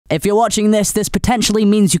If you're watching this, this potentially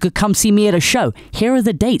means you could come see me at a show. Here are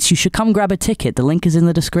the dates. You should come grab a ticket. The link is in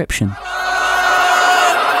the description.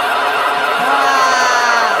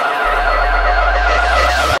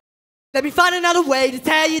 Let me find another way to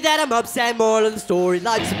tell you that I'm upset. Moral of the story,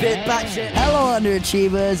 life's a bit batshit. Hello,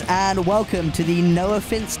 underachievers, and welcome to the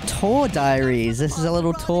Noahfinnce Tour Diaries. This is a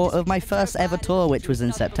little tour of my first ever tour, which was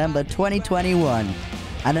in September 2021.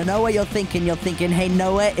 And I know what you're thinking. You're thinking, hey,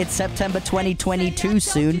 Noah, it's September 2022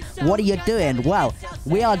 soon. What are you doing? Well,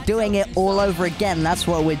 we are doing it all over again. That's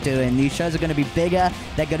what we're doing. These shows are going to be bigger.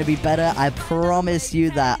 They're going to be better. I promise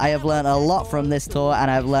you that. I have learned a lot from this tour,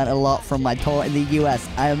 and I've learned a lot from my tour in the US.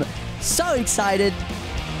 I am so excited.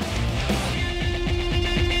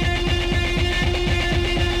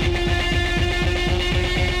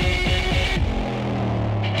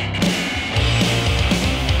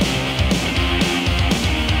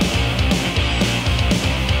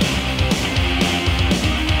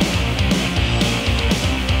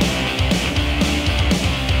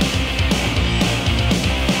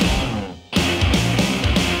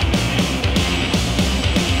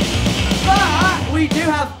 We do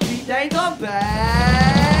have days on bass.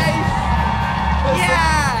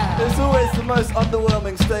 Yeah! It's always the most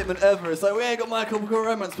underwhelming statement ever. It's like, we ain't got My Chemical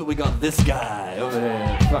Romance, but we got this guy over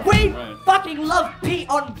here. We fucking love Pete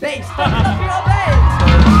on bass. Fucking love Pete on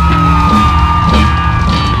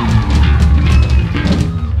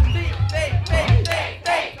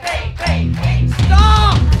bass.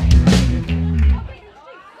 Stop!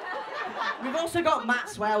 We've also got Matt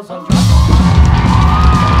Swales on drums.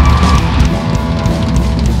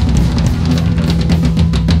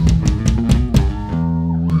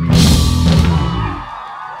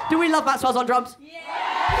 Do we love Matt Swales on drums? Yeah!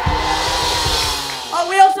 Oh,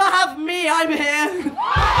 we also have me, I'm here.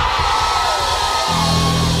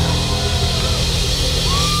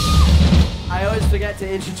 I always forget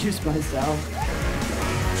to introduce myself.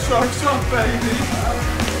 Sharks off, baby.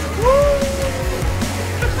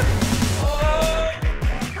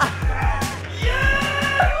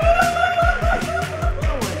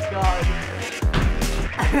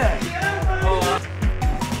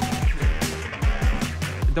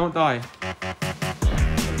 Don't die.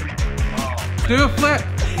 Do a flip!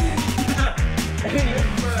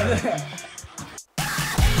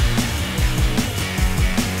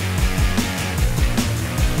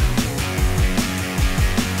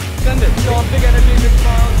 Send it. Go on, big energy, big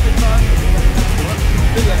smiles, big fun.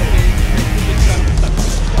 Big energy, big fun.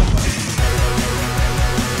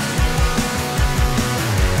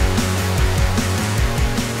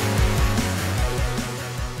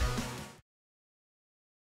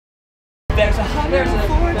 There's a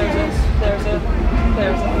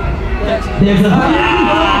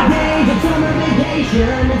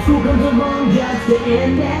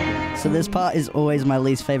So this part is always my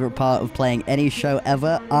least favorite part of playing any show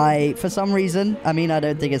ever. For some reason, I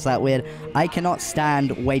don't think it's that weird, I cannot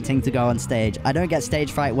stand waiting to go on stage. I don't get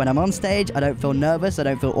stage fright when I'm on stage, I don't feel nervous, I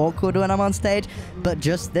don't feel awkward when I'm on stage, but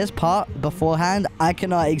just this part beforehand, I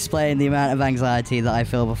cannot explain the amount of anxiety that I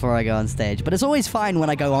feel before I go on stage. But it's always fine when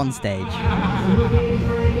I go on stage.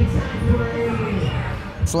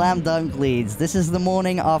 Slam dunk leads. This is the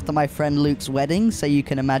morning after my friend Luke's wedding, so you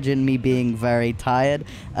can imagine me being very tired.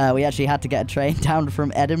 We actually had to get a train down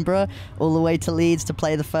from Edinburgh all the way to Leeds to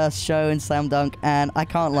play the first show in slam dunk, and I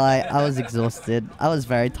can't lie, I was exhausted. I was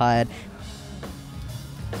very tired.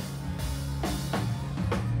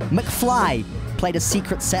 McFly played a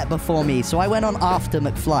secret set before me, so I went on after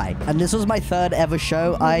McFly, and this was my third ever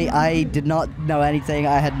show. I did not know anything,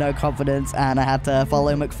 I had no confidence, and I had to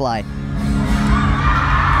follow McFly.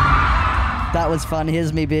 That was fun.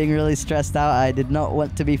 Here's me being really stressed out. I did not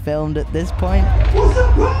want to be filmed at this point. What's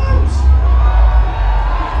the punch?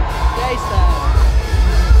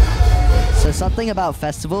 So something about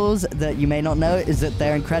festivals that you may not know is that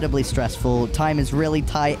they're incredibly stressful. Time is really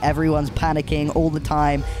tight. Everyone's panicking all the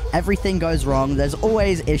time. Everything goes wrong. There's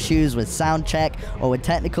always issues with sound check or with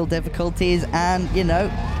technical difficulties. And, you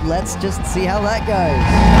know, let's just see how that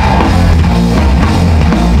goes.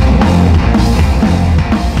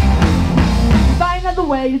 The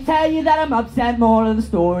way to tell you that I'm upset, more of the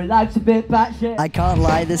story, life's a bit batshit. I can't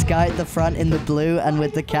lie, this guy at the front in the blue and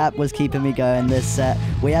with the cap was keeping me going this set.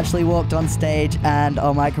 We actually walked on stage and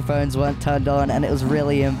our microphones weren't turned on and it was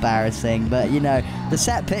really embarrassing, but you know, the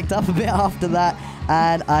set picked up a bit after that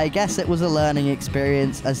and I guess it was a learning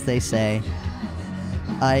experience, as they say.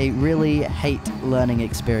 I really hate learning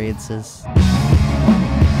experiences.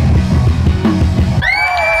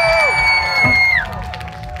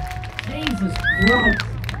 Jesus Christ.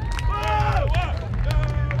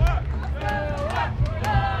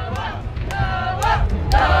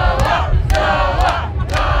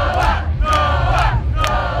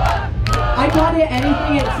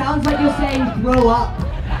 sounds like you're saying throw up.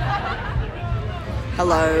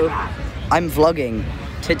 Hello, I'm vlogging.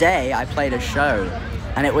 Today I played a show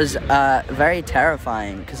and it was very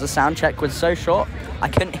terrifying because the sound check was so short I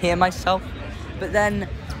couldn't hear myself, but then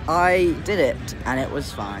I did it and it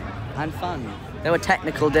was fine and fun. There were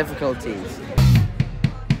technical difficulties.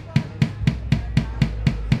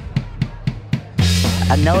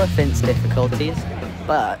 And Noahfinnce difficulties,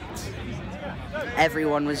 but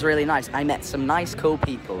everyone was really nice. I met some nice, cool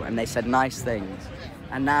people and they said nice things.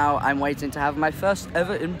 And now I'm waiting to have my first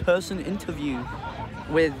ever in-person interview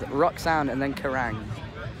with Roxanne and then Kerrang.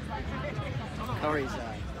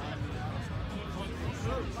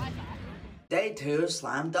 Day 2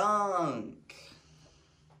 Slam Dunk.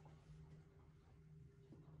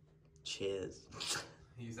 Cheers.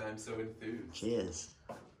 I'm so enthused. Cheers.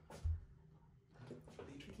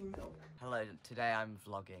 Hello, today I'm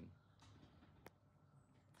vlogging.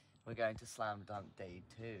 We're going to Slam Dunk Day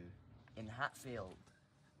 2 in Hatfield.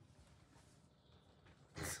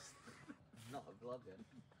 Not a vlogger.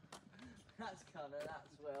 That's Connor, that's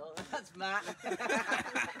Will, that's Matt.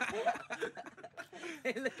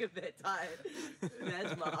 They look a bit tired.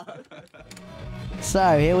 There's Mark.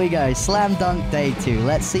 So here we go, Slam Dunk Day 2.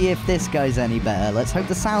 Let's see if this goes any better. Let's hope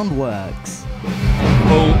the sound works.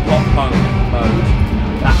 Full pop punk mode.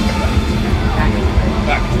 Activate.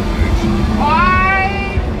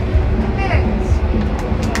 5 minutes.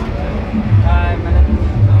 5 minutes.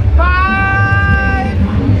 5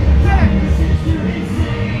 minutes.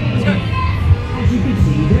 As you can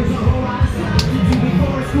see, there's a whole lot of stuff to do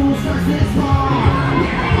before school starts this fall.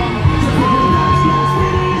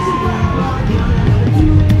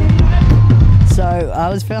 So I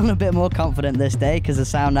was feeling a bit more confident this day because the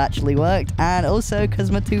sound actually worked, and also because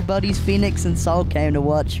my two buddies Phoenix and Sol came to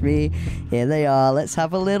watch me. Here they are, let's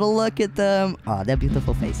have a little look at them. Oh, they're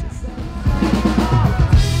beautiful faces.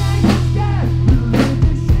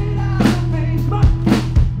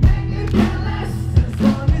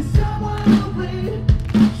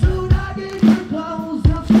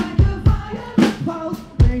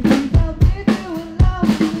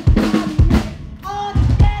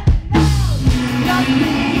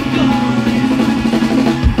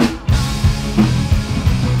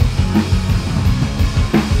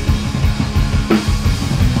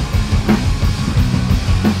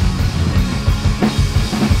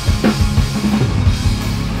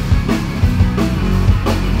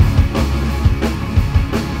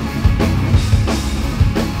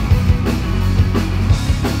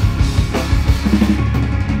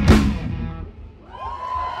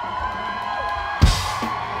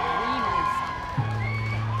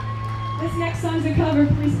 This next song's a cover,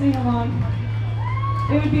 please sing along.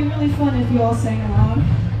 It would be really fun if you all sang along.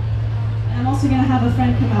 And I'm also gonna have a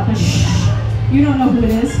friend come out, but shh, you don't know who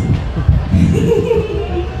it is.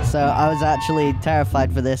 So I was actually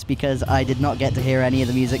terrified for this because I did not get to hear any of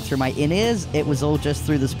the music through my in-ears. It was all just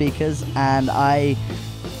through the speakers and I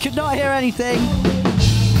could not hear anything.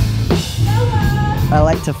 I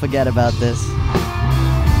like to forget about this.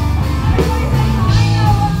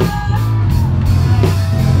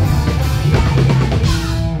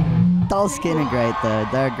 Skin are great though,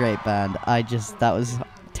 they're a great band. That was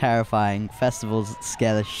terrifying. Festivals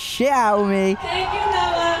scare the shit out of me. Thank you,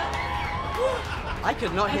 Noah. I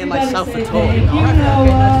could not hear Everybody myself say at all. thank you,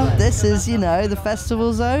 Noah. This is, you know, the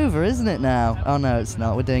festival's over, isn't it now? Oh no, it's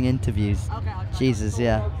not. We're doing interviews. Jesus,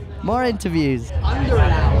 yeah. More interviews. Under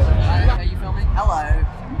an hour. Are you filming? Hello.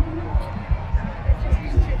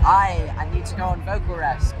 I need to go on vocal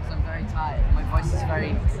rest because I'm very tired. My voice is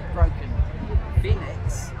very broken.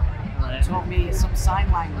 Phoenix taught me some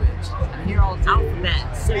sign language. And here I'll do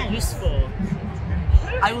Alphabet, so useful.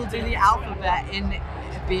 I will do the alphabet in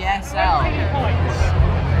BSL.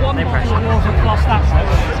 No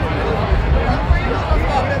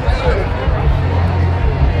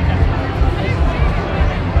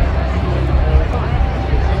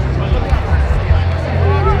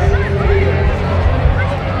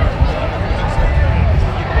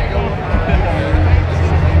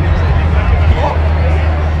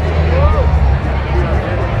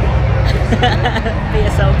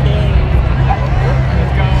BSL King.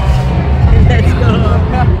 Let's go.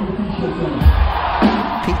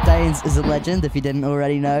 Pete Danes is a legend, if you didn't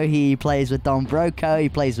already know. He plays with Don Broco, he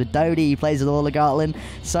plays with Dodie, he plays with all of Gartland.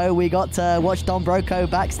 So we got to watch Don Broco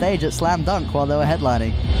backstage at Slam Dunk while they were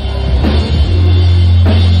headlining.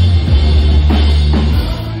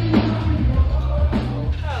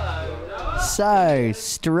 So,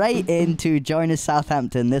 straight into Join Us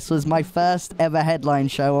Southampton. This was my first ever headline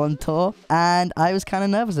show on tour, and I was kind of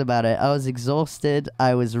nervous about it. I was exhausted,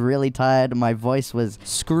 I was really tired, my voice was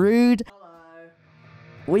screwed.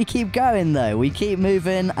 Hello. We keep going though, we keep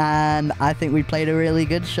moving, and I think we played a really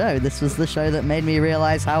good show. This was the show that made me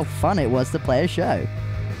realize how fun it was to play a show.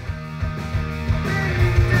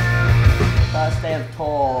 First day of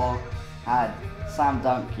tour, had slam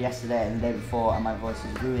dunk yesterday and the day before, and my voice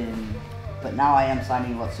is ruined. But now I am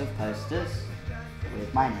signing lots of posters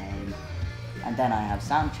with my name, and then I have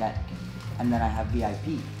sound check, and then I have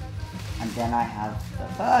VIP, and then I have the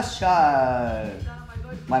first show.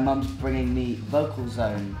 My mum's bringing me Vocal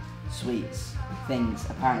Zone sweets things.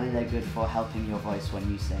 Apparently they're good for helping your voice when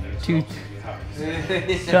you sing.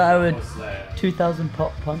 So our 2000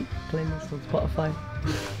 pop punk playlist on Spotify.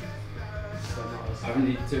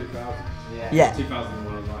 72,000. Yeah.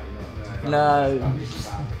 2001 was like, you know. No. Yeah,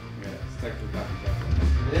 it's technically that.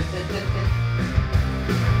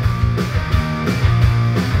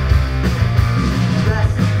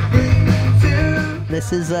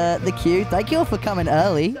 This is the queue. Thank you all for coming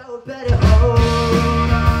early. So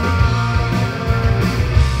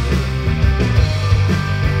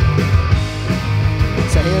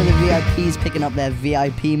here are the VIPs picking up their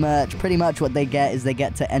VIP merch. Pretty much what they get is they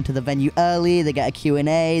get to enter the venue early, they get a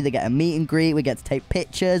Q&A, they get a meet and greet, we get to take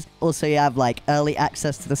pictures. Also you have like early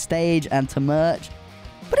access to the stage and to merch.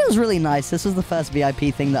 But it was really nice. This was the first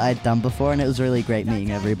VIP thing that I'd done before, and it was really great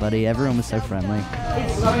meeting everybody. Everyone was so friendly.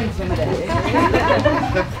 It's so intimidating.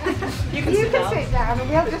 You can sit down and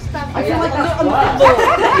we'll just stand here. I feel like that's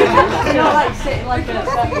you know, like sitting like a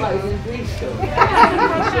like in green school.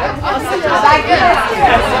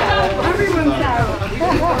 Everyone's down.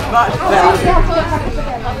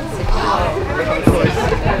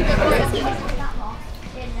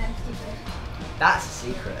 That's a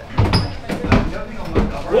secret.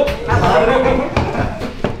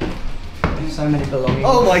 So many belongings.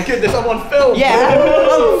 Oh my goodness, I'm on film! Yeah!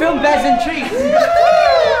 Oh, film Bears and Trees! Say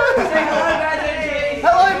hello, Bears and Trees!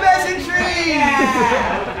 Hello, Bears and Trees!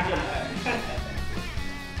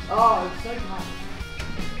 Oh, I'm so glad.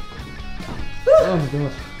 Oh my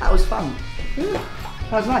gosh. That was fun.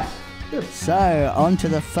 That was nice. So, on to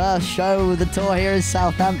the first show of the tour here in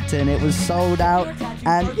Southampton. It was sold out,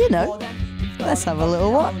 and you know, let's have a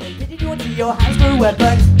little watch. Your hands for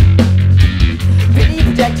weapons. Really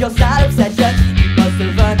protect your side obsession. You must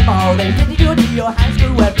have learned all they really do to your hands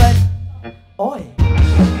for weapons. Oi.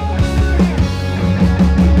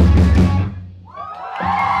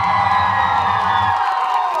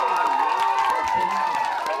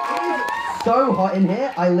 So hot in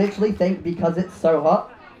here, I literally think because it's so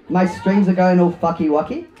hot, my strings are going all fucky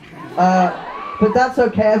wucky. But that's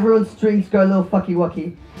okay, everyone's strings go a little fucky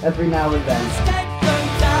wucky every now and then.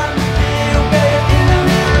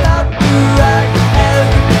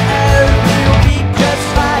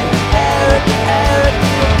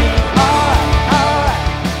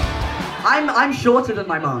 I'm shorter than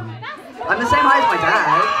my mum. I'm the same height as my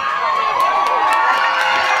dad.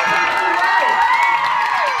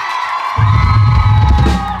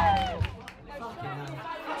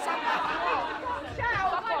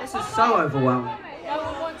 This is so overwhelming.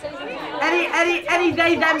 Any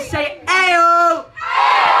they them say ayo.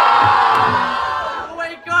 Oh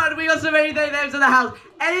my god, we got so many they thems in the house.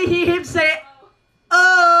 Any he him say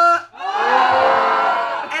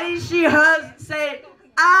any she hers say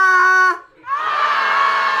ah.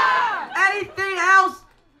 Anything else?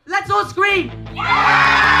 Let's all scream! Yeah!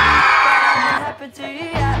 Happen to you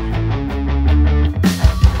yet?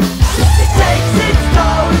 It takes its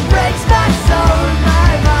toll, it breaks my soul,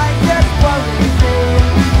 my mind just worries me.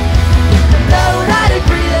 Alone I'd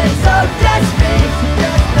agree that it's so just me, so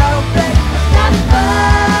just don't think that's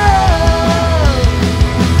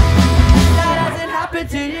that hasn't happened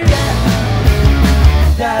to you yet.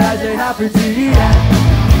 That hasn't happened to you yet.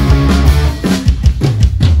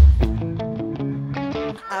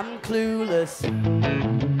 I'm clueless.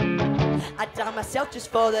 I done myself just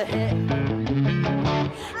for the hit.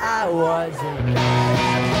 I wasn't.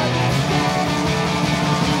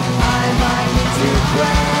 I might need to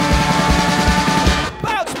cry.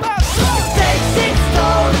 Bounce, bounce, bounce. Takes its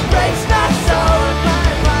toll, it breaks my soul. My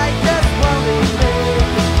mind just worries me.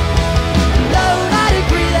 Alone I'd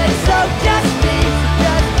agree that it's so just me. So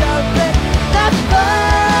just don't let that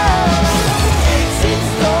fall. Takes its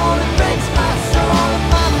toll, it breaks my soul.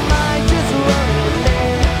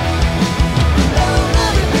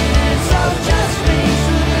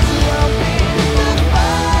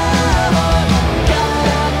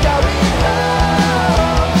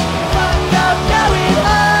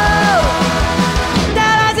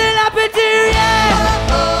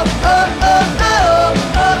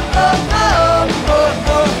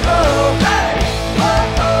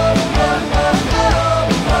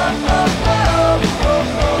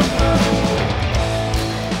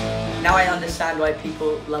 why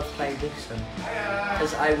people love playing this song.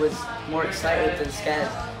 Because I was more excited than scared,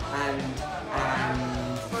 and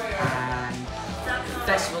the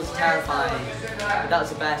festival's terrifying. But that was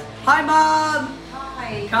the best. Hi, Mum!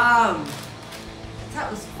 Hi. Come! That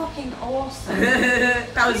was fucking awesome.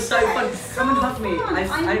 That was so fun. Come and hug me. I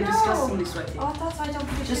I'm know. disgustingly sweaty. Oh, that's I don't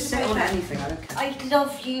think Just sit on anything, I don't care. I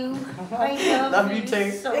love you. I love, Love you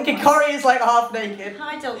too. So Look much. at Corey is like half naked.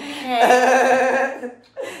 I don't care.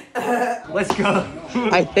 Let's go.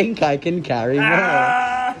 I think I can carry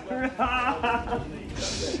more.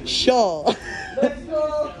 Sure. Let's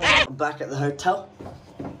go. I'm back at the hotel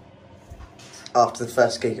after the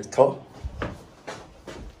first gig of the tour.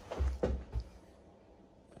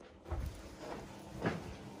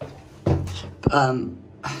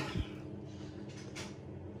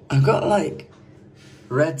 I've got like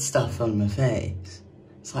red stuff on my face.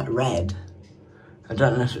 It's like red. I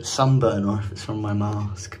don't know if it's sunburn or if it's from my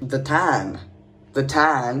mask. The tan,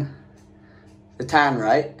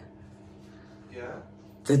 right? Yeah.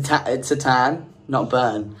 It's a tan, not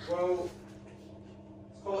burn. Well,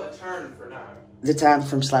 let's call it a turn for now. The tan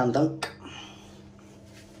from Slam Dunk.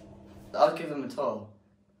 I'll give them a tour.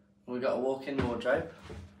 We got a walk-in wardrobe.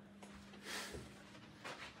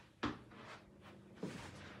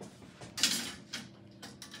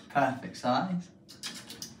 Perfect size.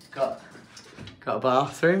 Got a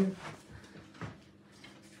bathroom.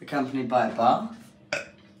 Accompanied by a bath.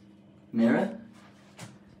 Mirror.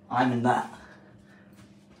 I'm in that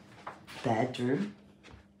bedroom.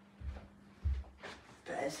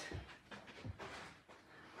 Bed.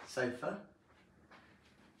 Sofa.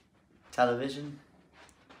 Television.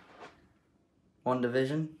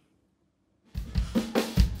 WandaVision.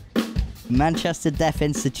 Manchester Deaf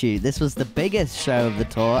Institute. This was the biggest show of the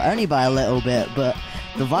tour, only by a little bit, but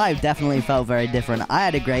the vibe definitely felt very different. I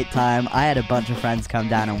had a great time. I had a bunch of friends come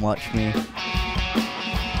down and watch me.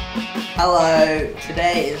 Hello,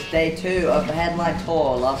 today is day 2 of the headline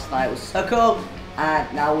tour. Last night was so cool, and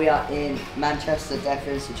now we are in Manchester Deaf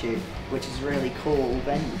Institute, which is a really cool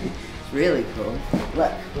venue. It's really cool.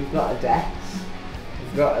 Look, we've got a desk,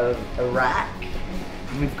 we've got a rack,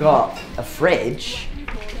 we've got a fridge,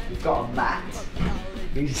 we've got a mat.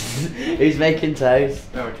 Who's making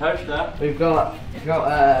toast? No toast there. We've got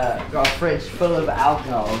a fridge full of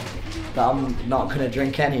alcohol that I'm not gonna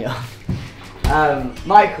drink any of.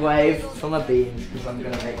 Microwave for my beans, because I'm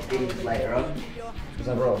gonna make beans later on, because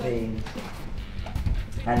I brought beans.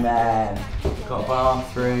 And then we've got a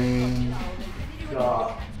bathroom, we've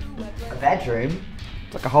got a bedroom.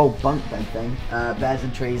 It's like a whole bunk bed thing. Bears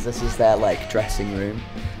and Trees, this is their like dressing room.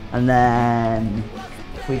 And then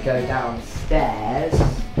if we go downstairs,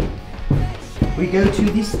 we go to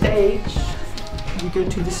the stage.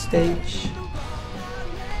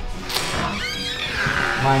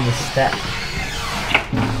 Mind the step.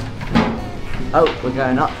 Oh, we're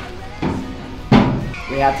going up.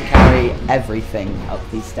 We had to carry everything up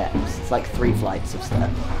these steps. It's like 3 flights of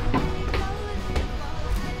steps.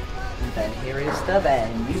 And then here is the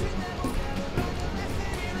venue.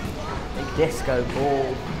 Big disco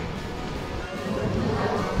ball.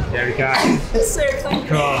 There we go. Seriously.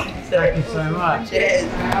 Cool. Thank you so much. Cheers.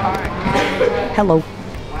 Hello.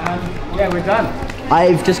 Yeah, we're done.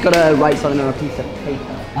 I've just got to write something on a piece of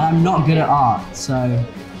paper. I'm not good at art, so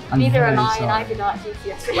I'm Neither am very I, sorry. and I did not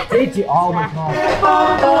GCSE. Did you? Oh my god.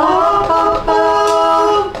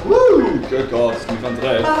 Woo! Good God, it's gonna be fun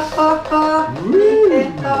today.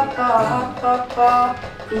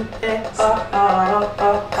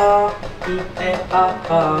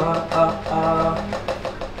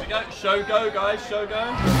 We go. Show go, guys. Show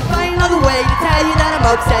go. Find another way to tell you that I'm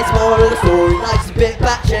obsessed. More of the story, life's a bit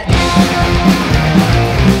batshit.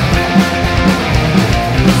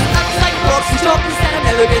 It's like a box of chocolates that I'm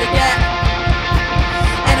never gonna get.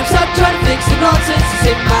 And I'm stuck trying to fix the nonsense that's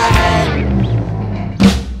in my head.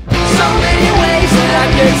 So many ways that I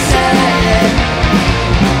could say it.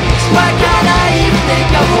 So why can't I even think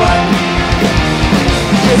of one?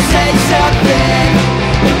 Just say something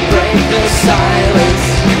and break the silence.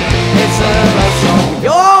 It's a love song.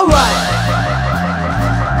 You're right.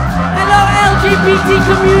 Hello LGBT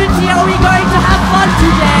community, are we going to have fun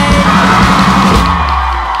today?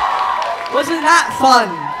 Wasn't that fun?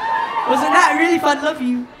 Wasn't that really fun? Love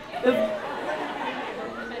you. I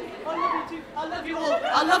love you too. I love you all.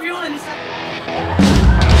 I love you all in a second.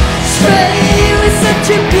 Stray was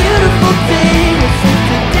such a beautiful thing. It's such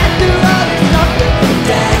a death to love is nothing but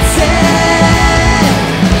dancing.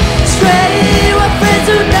 Stray, we're friends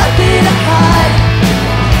with nothing to hide.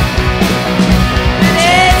 And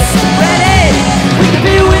it's ready. We can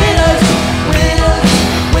be winners, winners,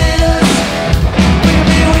 winners. We can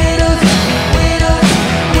be winners, winners.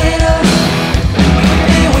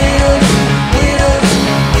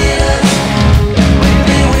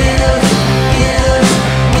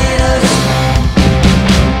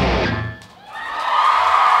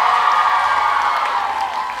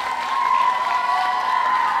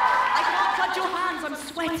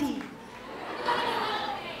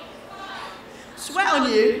 that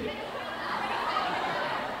on you?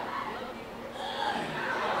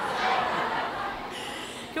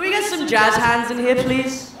 Can we get some jazz hands in here,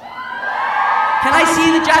 please? Can I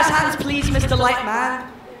see the jazz hands, please, Mr. Lightman?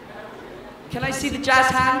 Can I see the jazz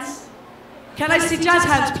hands? Can I see jazz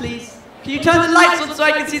hands, please? Can you turn the lights on so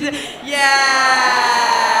I can see the... Yeah!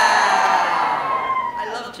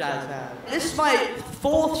 I love jazz hands. This is my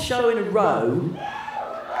 4th show in a row.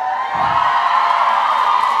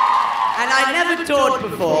 And I never toured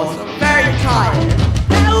before, so I'm very tired.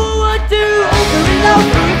 Now I do over and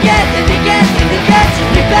over again and again and again to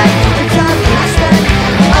get back to the time that I spent.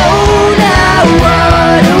 Oh, now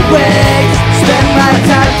what a waste. Spend my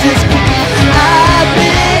time just I've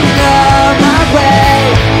been on my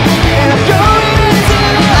way. And I'm going until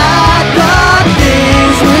I thought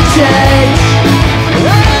things would change.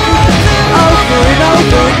 Over and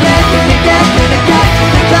over again and again and again to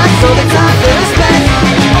get back to the time that I spent.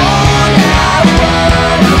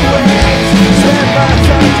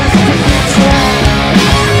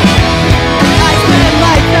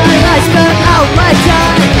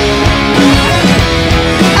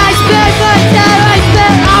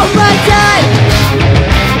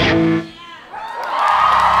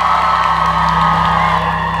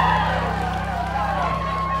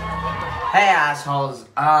 Hey assholes,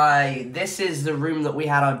 this is the room that we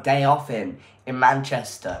had our day off in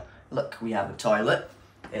Manchester. Look, we have a toilet.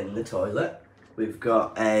 In the toilet, we've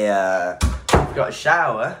got a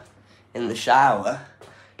shower. In the shower,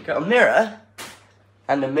 got a mirror,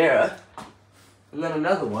 and a mirror, and then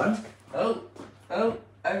another one. Oh, over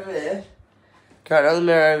here. Got another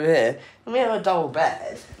mirror over here, and we have a double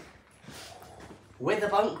bed with a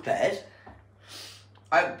bunk bed.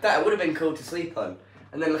 That would have been cool to sleep on.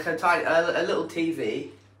 And then like a little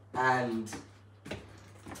TV and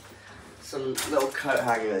some little coat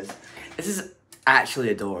hangers. This is actually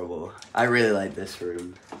adorable. I really like this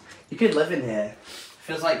room. You could live in here.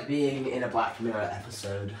 Feels like being in a Black Mirror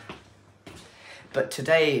episode. But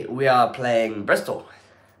today we are playing Bristol.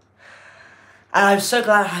 And I'm so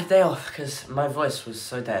glad I had a day off because my voice was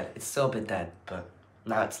so dead. It's still a bit dead, but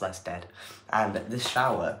now it's less dead. And this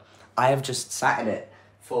shower, I have just sat in it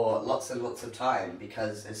for lots and lots of time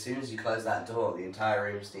because as soon as you close that door, the entire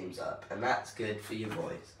room steams up. And that's good for your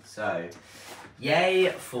voice. So,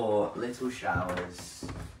 yay for little showers.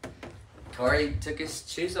 Corey took his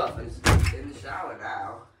shoes off and is in the shower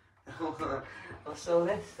now. What's all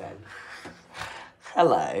this then?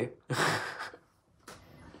 Hello.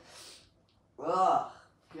 Oh,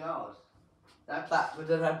 God.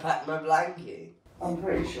 Did I pack my blankie? I'm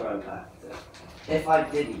pretty sure I packed it. If I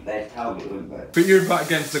didn't, they'd tell me, wouldn't they? Put your butt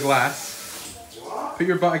against the glass. What? Put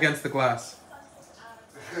your butt against the glass.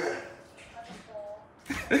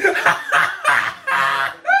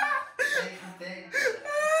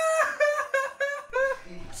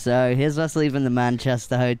 So here's us leaving the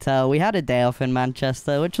Manchester hotel. We had a day off in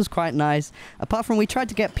Manchester, which was quite nice. Apart from we tried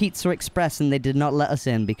to get Pizza Express and they did not let us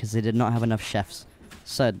in because they did not have enough chefs.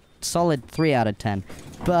 So solid 3 out of 10.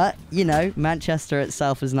 But, you know, Manchester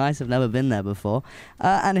itself is nice. I've never been there before.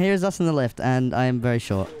 And here's us in the lift, and I am very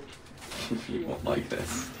short. You won't like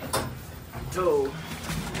this. Oh.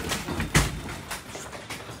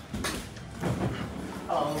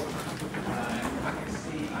 Oh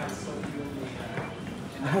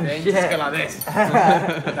shit. Just go like this.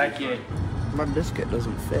 Thank you. My biscuit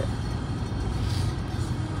doesn't fit.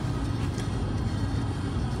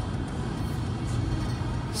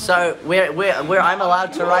 So I'm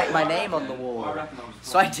allowed to write my name on the wall.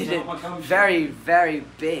 So I did it very, very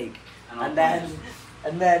big, and then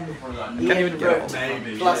Ian wrote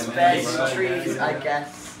plus bears and trees, I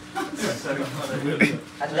guess, and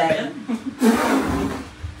then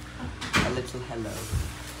a little hello.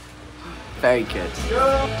 Very good.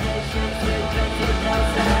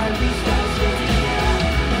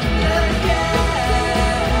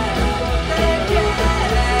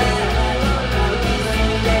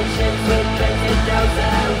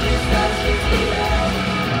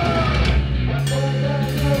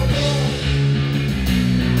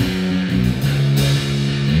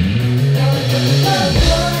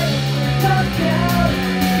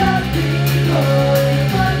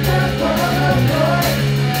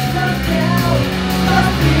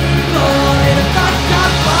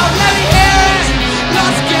 Let me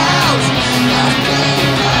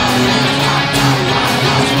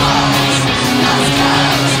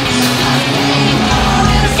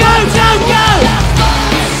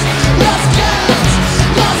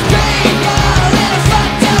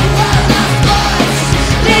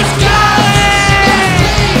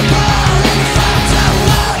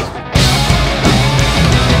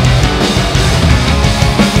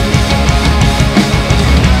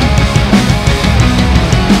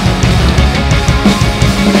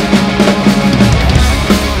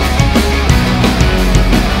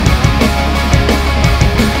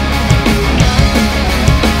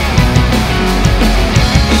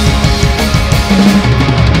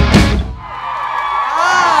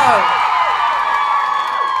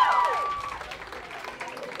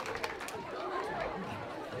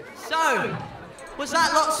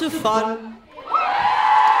lots of fun.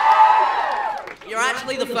 You're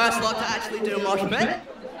actually the first lot to actually do a mosh pit.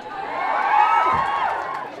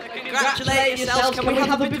 So congratulate yourselves. Can we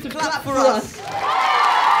have a bit of clap for us?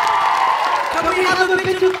 Can we have a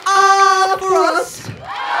bit of for us?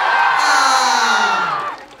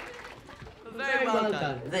 Very well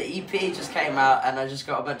done. The EP just came out and I just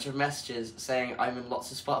got a bunch of messages saying I'm in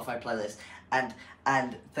lots of Spotify playlists and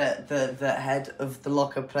the head of the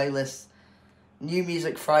Locker playlist, New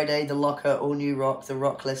Music Friday, the Locker, All New Rock, the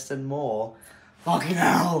Rock List and more. Fucking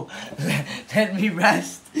hell, let me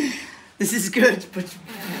rest. This is good, but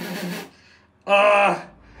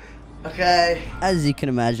okay. As you can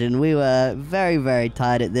imagine, we were very, very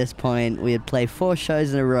tired at this point. We had played 4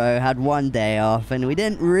 shows in a row, had 1 day off, and we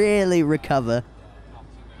didn't really recover.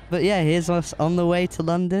 But yeah, here's us on the way to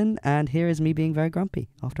London, and here is me being very grumpy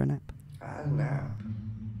after a nap. I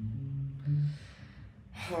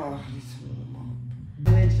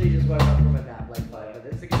literally just woke up from a nap like 5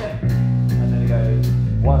 minutes ago. And then it goes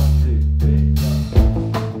 1, 2, 3,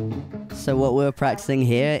 4. So what we're practicing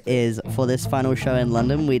here is, for this final show in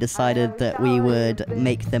London, we decided that we would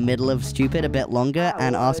make the middle of Stupid a bit longer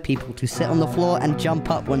and ask people to sit on the floor and jump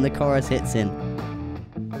up when the chorus hits in.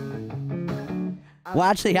 What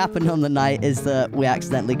actually happened on the night is that we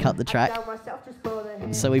accidentally cut the track.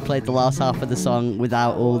 So we played the last half of the song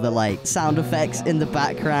without all the like sound effects in the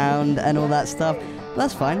background and all that stuff. But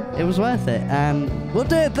that's fine, it was worth it. We'll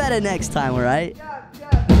do it better next time, alright?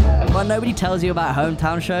 What nobody tells you about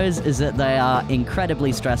hometown shows is that they are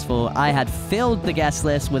incredibly stressful. I had filled the guest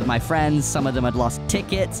list with my friends. Some of them had lost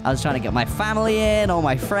tickets. I was trying to get my family in, all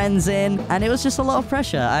my friends in, and it was just a lot of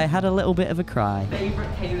pressure. I had a little bit of a cry.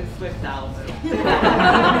 Favorite Taylor Swift album?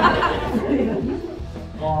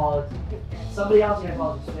 God. Somebody else here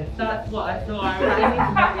calls it Smith. That's what I thought. I really need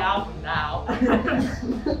to know the album now.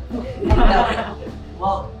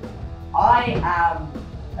 Well, I am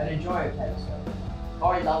an enjoyer of Taylor Swift.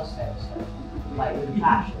 Corey loves Taylor Swift, like with a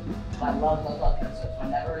passion. Like love Taylor Swift. I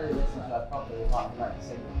never really listened to her properly apart from like the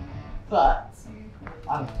single. But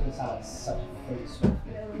I'm gonna sound like such a fake Swift.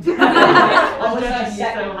 What was that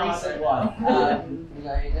second recent one?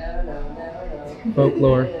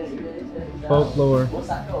 Folklore. Folklore. What's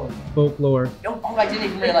that called? Folklore. Oh, I didn't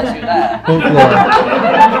even realise you were there. Folklore.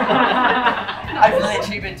 I've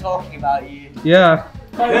literally been talking about you. Yeah.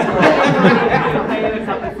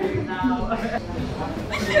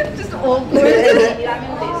 Just all So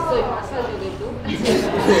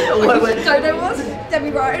there was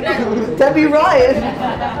Debbie Ryan. Debbie Ryan.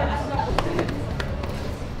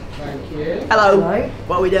 Hello.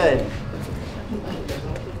 What are we doing?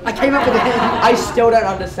 I came up with it. I still don't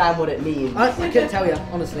understand what it means. I couldn't tell you,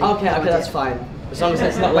 honestly. Okay, that's fine. As long as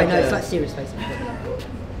it's not like no, it's like serious face.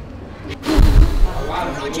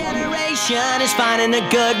 Our generation is finding a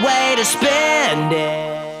good way to spend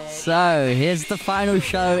it. So, here's the final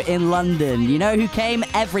show in London. You know who came?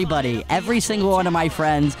 Everybody. Every single one of my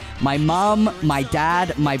friends. My mum, my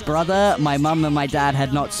dad, my brother. My mum and my dad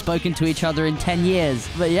had not spoken to each other in 10 years.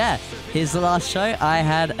 But yeah, here's the last show. I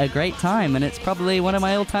had a great time, and it's probably one of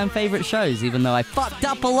my all-time favorite shows, even though I fucked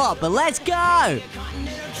up a lot. But let's go!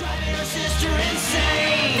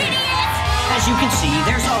 As you can see,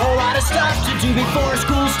 there's a whole lot of stuff to do before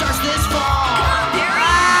school starts this fall.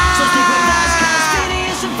 So stick with us, cause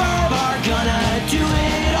Phineas and Ferb are gonna do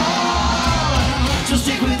it all. So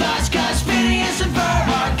stick with us, cause Phineas and Ferb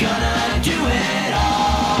are gonna do it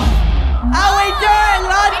all. How we doing,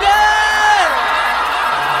 London?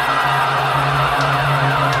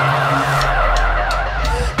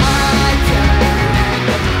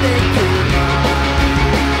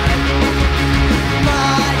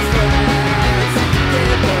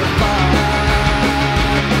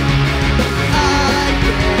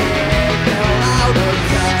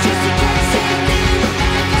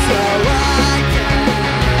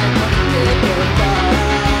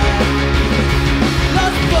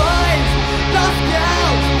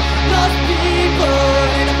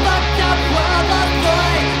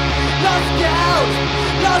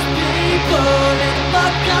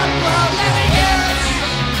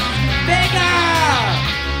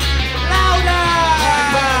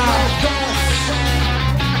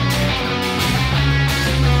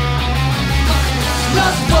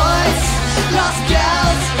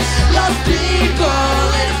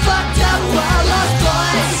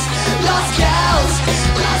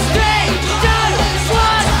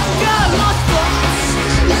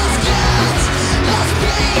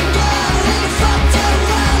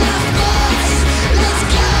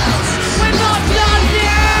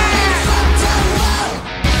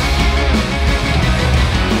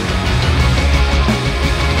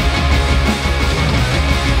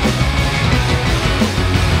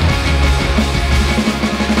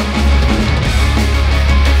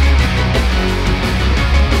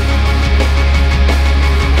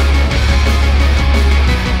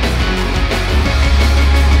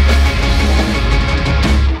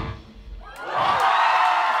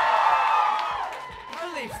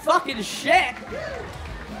 fucking shit.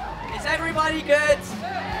 Is everybody good?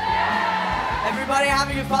 Everybody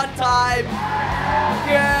having a fun time?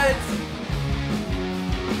 Good.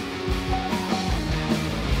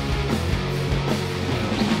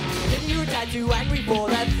 Didn't you dad too angry for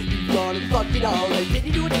that? You've gone and fucked it all. Didn't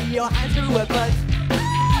you do it in your hands through weapons?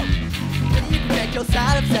 Didn't you protect your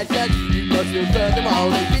sad obsessions? You must have burned them all.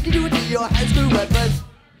 Didn't you do it in your hands through weapons?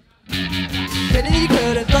 Didn't you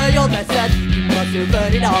couldn't learn your lesson? You must have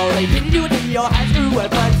learned it all. Didn't you do it in your hands through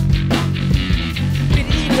weapons?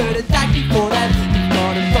 Didn't you couldn't thank you for that? You've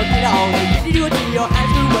gone and fucked it all. Didn't you do it in your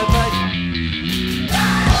hands through weapons?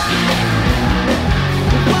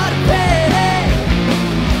 What a pity!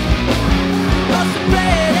 Lost the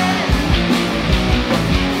ready!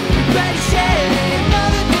 Ready shady!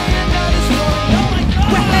 Another day, another story. Oh my God!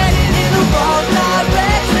 We're headed in the wrong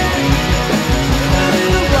direction. In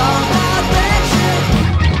the wrong direction.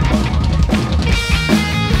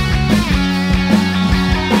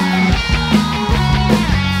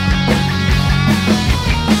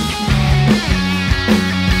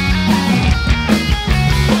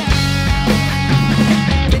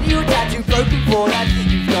 Been your tattoo broken for that.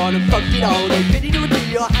 You've gone and fucked it all. Been you do it in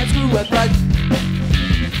your hands through weapons.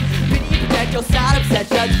 Been you protect your sad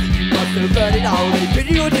obsessions. You must have burned it all. Been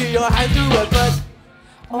you do your hands through weapons.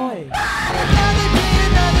 Oi. Another day,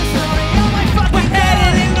 another story. Oh my fucking We're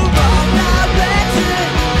headed in the wrong direction.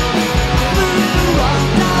 Moving in the wrong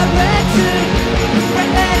direction.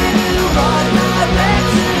 We're headed in the wrong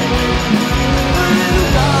direction. Moving in the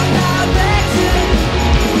wrong direction.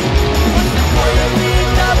 What's the point of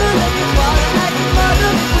being double like your father had your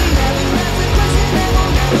mother? We never asked the question and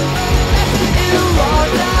we'll never learn the lesson. In the wrong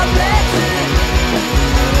direction.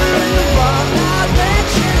 We're in the wrong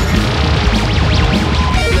direction.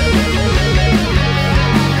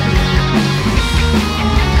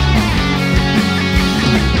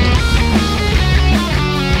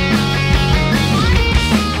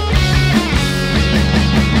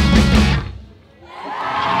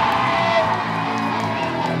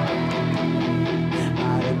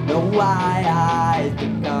 Why I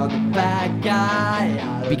think I'm the bad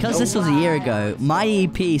guy. Because this was a year ago, my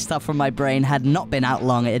EP, Stuff From My Brain, had not been out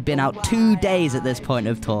long. It had been out 2 days at this point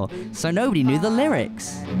of tour, so nobody knew the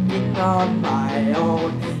lyrics. On my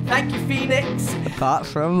own. Thank you, Phoenix. Apart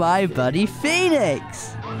from my buddy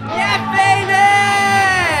Phoenix. Yeah,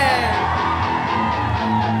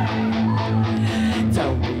 Phoenix!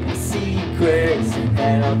 Tell me your secrets,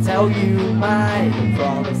 and I'll tell you mine. I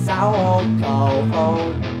promise I won't go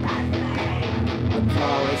home. I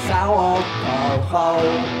promise I won't go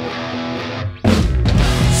home.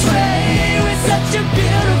 Stray was such a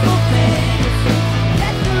beautiful thing.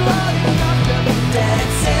 Get through all the comfortable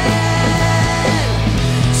dancing.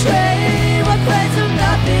 Stray, my friends have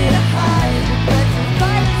nothing to hide. Friends will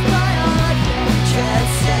fight us by our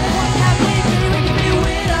chances. What can we be? We can be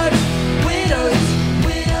winners, winners,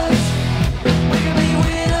 winners. We can be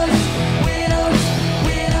winners, winners,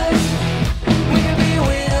 winners. We can be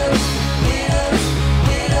winners, winners,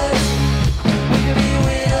 winners. We can be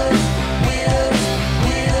winners, winners,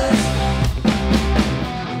 winners.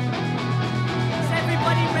 Is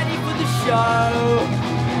everybody ready for the show? Oh,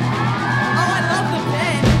 I love the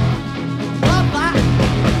pen. Love that.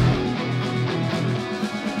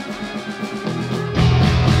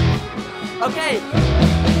 Okay.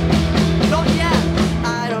 Not yet. I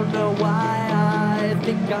don't know why I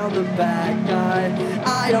think I'm the bad guy.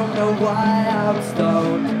 I don't know why I'm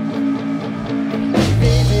stoned.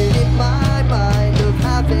 Vivid in my mind of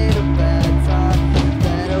having a bad time.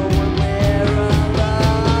 Better when we're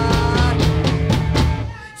alone.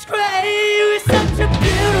 Scream is such a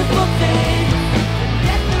beautiful thing.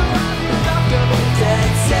 Get the rock of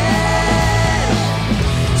dancing.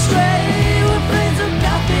 Stray with friends with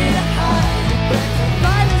nothing to hide. Friends will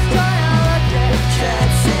find us, try our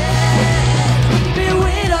chances. We can be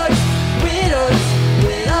winners, winners,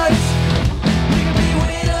 winners. We can be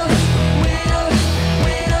winners, winners,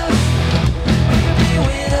 winners. We can be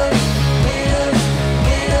winners, winners,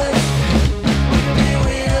 winners. We can be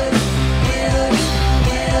winners, winners,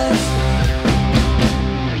 winners.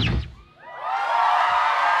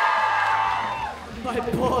 My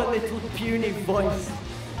poor little puny voice.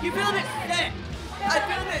 You feel it sick? I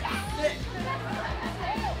feel it sick.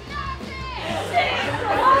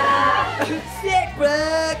 Sick,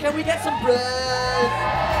 bruh. Can we get some bread?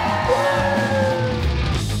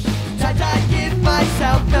 I give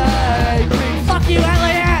myself the fuck you,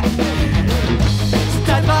 Elliot.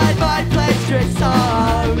 Stand by my pleasure, it's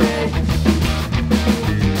sorry.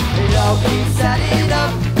 It all keeps adding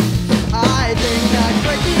up. I think I'm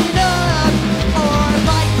breaking up, or am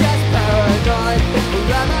I just paranoid?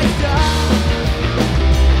 Or am I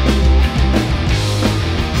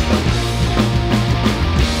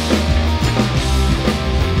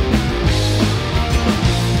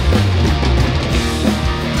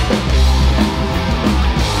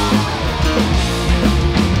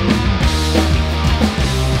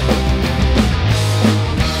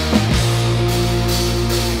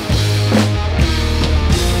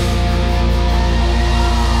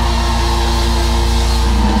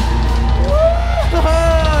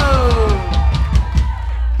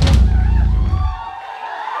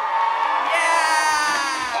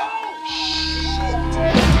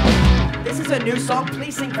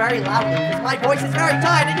sing very loudly because my voice is very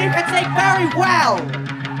tired and you can sing very well.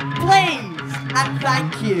 Please and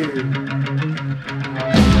thank you.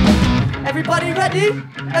 Everybody ready?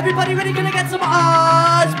 Everybody ready? Gonna get some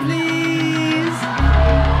R's, please.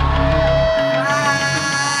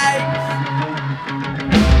 Thanks.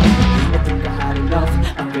 I think I had enough.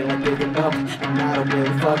 I feel like giving up, and I don't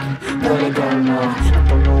really fuck, but I don't know. I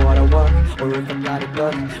don't know what I want, or if I got it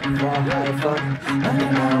done. Before I had fun, I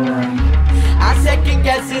think I won. I second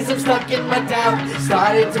guesses, I'm stuck in my doubt.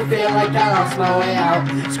 Started to feel like I lost my way out.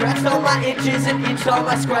 Scratched all my itches and itched all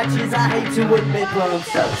my scratches. I hate to admit, but I'm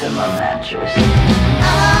stuck to my mattress.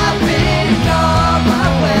 I've been on my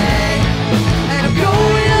way, and I'm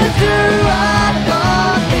going to do I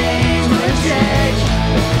thought things would change.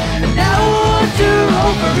 And now I want to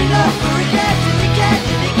over and over again, and again,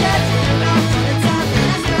 and again, and up to the time that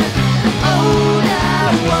I spent. Oh,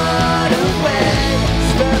 now what a way.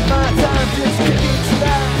 Spent my time just kicking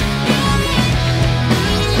back.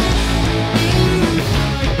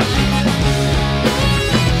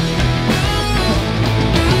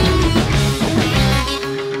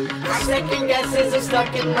 Second guesses are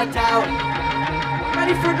stuck in my doubt.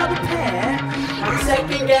 Ready for another pair? My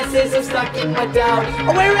second guesses are stuck in my doubt.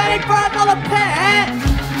 Are we ready for another pair?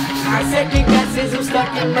 My second guesses are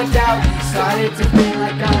stuck in my doubt. Started to feel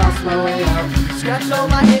like I lost my way out. Scratched all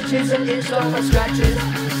my itches and itched all my scratches.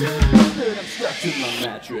 I'm stuck in my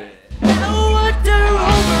mattress. Now I do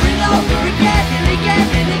over and over again and again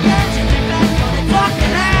and again. To be back on the clock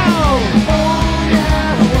now. Oh,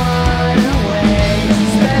 now what a waste.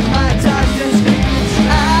 Spent my time just screaming.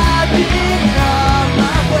 I've been on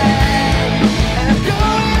my way, and I'm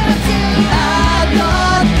going to. I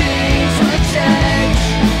thought things would change,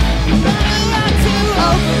 but I want to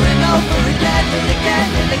over and over again and again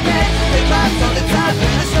and again. The clock's on the top and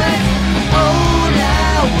I spent. Oh,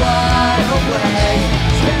 now what a waste.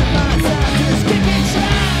 Spent my time just kicking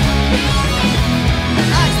track.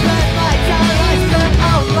 I spent my time, I spent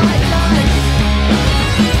all my time.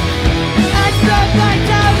 I spent my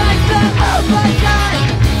time, I spent all my time.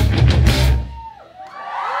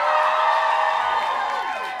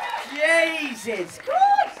 Jesus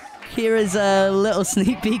Christ! Here is a little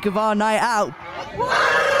sneak peek of our night out.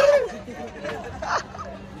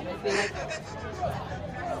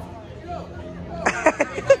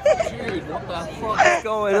 Dude, what the fuck is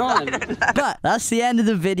going on? But that's the end of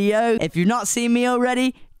the video. If you've not seen me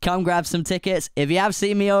already, come grab some tickets. If you have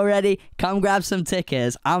seen me already, come grab some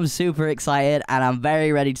tickets. I'm super excited and I'm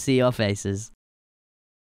very ready to see your faces.